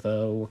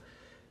 although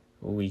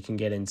we can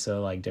get into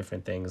like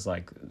different things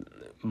like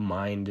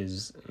mind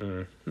is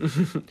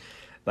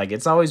like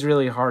it's always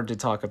really hard to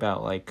talk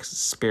about like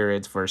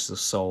spirit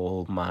versus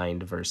soul,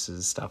 mind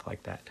versus stuff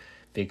like that,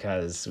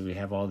 because we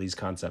have all these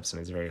concepts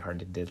and it's very hard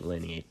to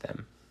delineate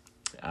them.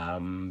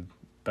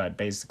 But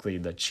basically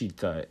the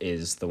chitta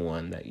is the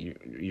one that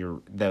you're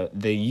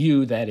the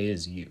you that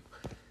is you.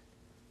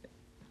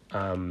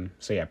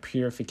 So yeah,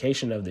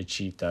 purification of the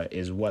chitta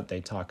is what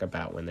they talk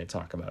about when they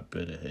talk about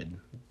Buddhahood.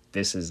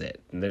 This is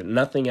it.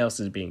 Nothing else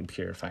is being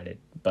purified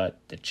but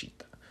the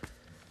chitta.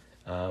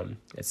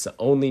 It's the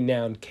only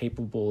noun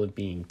capable of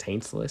being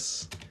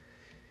taintless.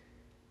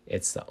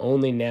 It's the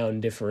only noun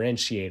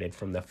differentiated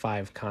from the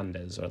five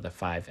khandhas, or the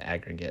five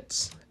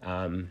aggregates.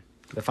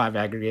 The five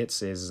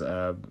aggregates is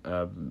a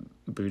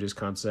Buddhist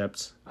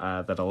concept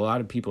that a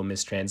lot of people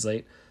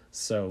mistranslate.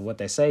 So what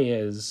they say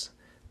is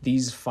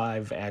these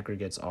five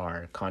aggregates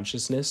are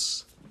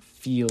consciousness,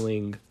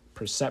 feeling,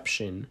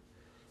 perception,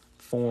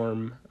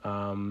 form,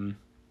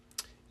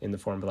 in the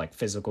form of like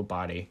physical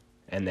body,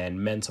 and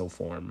then mental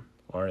form,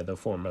 or the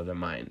form of the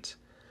mind.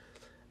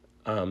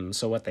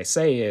 So what they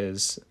say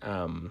is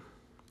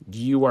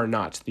you are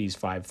not these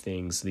five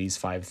things. These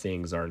five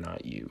things are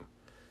not you.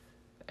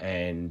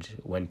 And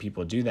when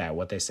people do that,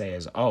 what they say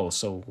is, oh,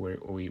 so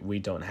we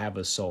don't have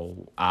a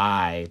soul.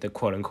 The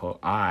quote unquote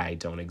I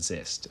don't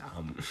exist.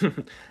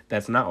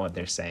 That's not what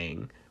they're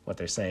saying. What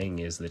they're saying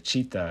is the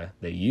chitta,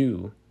 the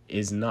you,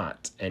 is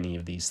not any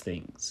of these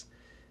things.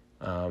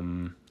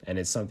 And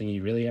it's something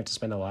you really have to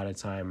spend a lot of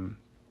time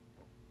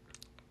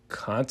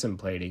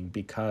contemplating,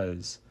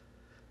 because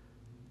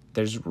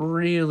there's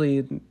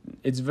really,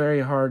 it's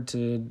very hard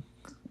to,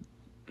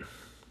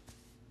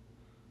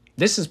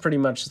 this is pretty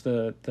much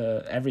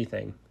the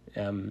everything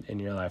in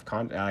your life.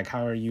 Like,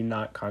 how are you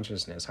not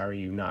consciousness? How are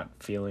you not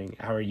feeling?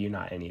 How are you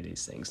not any of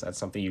these things? That's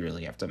something you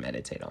really have to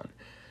meditate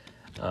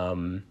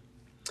on.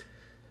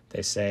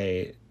 They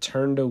say,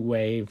 turned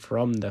away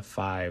from the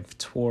five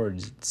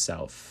towards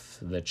itself,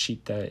 the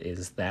chitta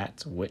is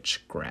that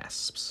which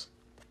grasps.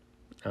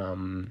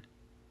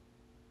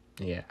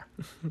 Yeah.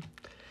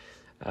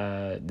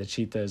 The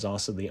chitta is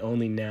also the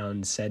only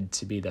noun said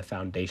to be the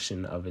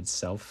foundation of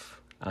itself.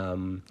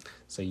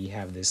 So you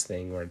have this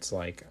thing where it's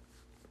like,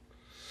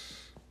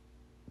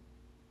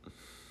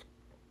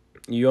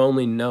 you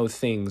only know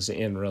things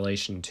in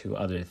relation to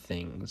other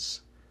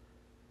things.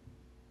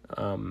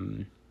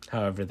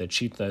 However, the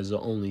chitta is the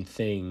only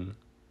thing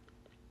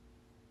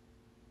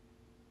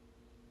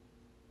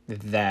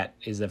that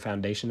is the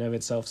foundation of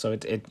itself. So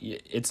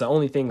it's the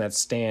only thing that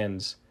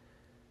stands,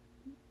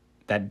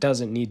 that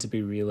doesn't need to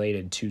be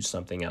related to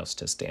something else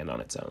to stand on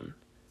its own.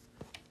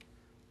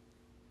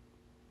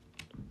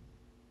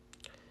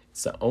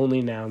 It's the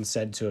only noun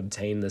said to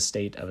obtain the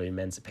state of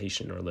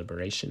emancipation or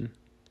liberation.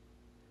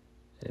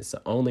 And it's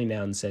the only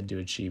noun said to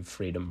achieve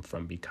freedom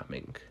from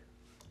becoming.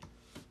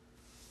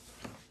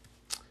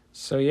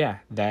 So yeah,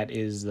 that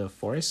is the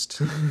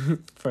forest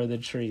for the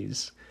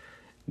trees.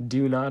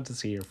 Do not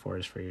see your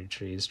forest for your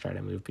trees. Try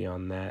to move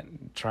beyond that.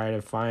 Try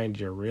to find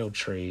your real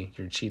tree,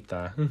 your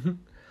chitta.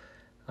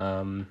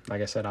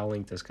 Like I said, I'll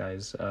link this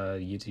guy's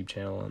YouTube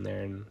channel on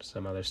there and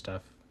some other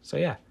stuff. So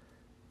yeah,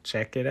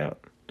 check it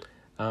out.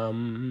 I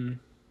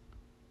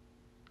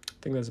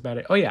think that's about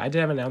it. Oh yeah, I did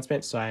have an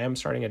announcement. So I am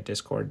starting a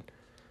Discord.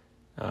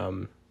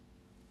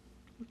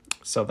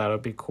 So that'll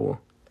be cool.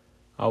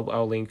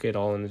 I'll link it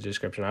all in the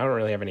description. I don't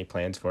really have any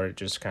plans for it.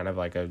 Just kind of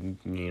like a,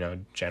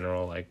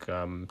 general, like,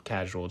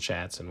 casual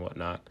chats and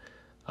whatnot.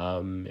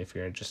 If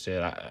you're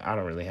interested, I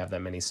don't really have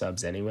that many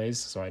subs anyways,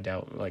 so I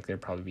doubt, like,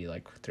 there'd probably be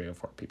like 3 or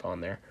 4 people on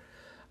there.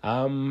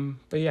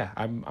 But yeah,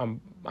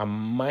 I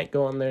might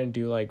go on there and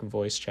do like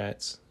voice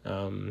chats,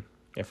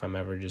 if I'm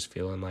ever just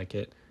feeling like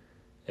it.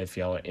 If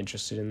y'all are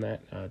interested in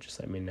that, just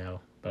let me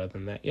know. But other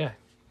than that, yeah,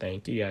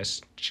 thank you guys.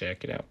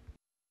 Check it out.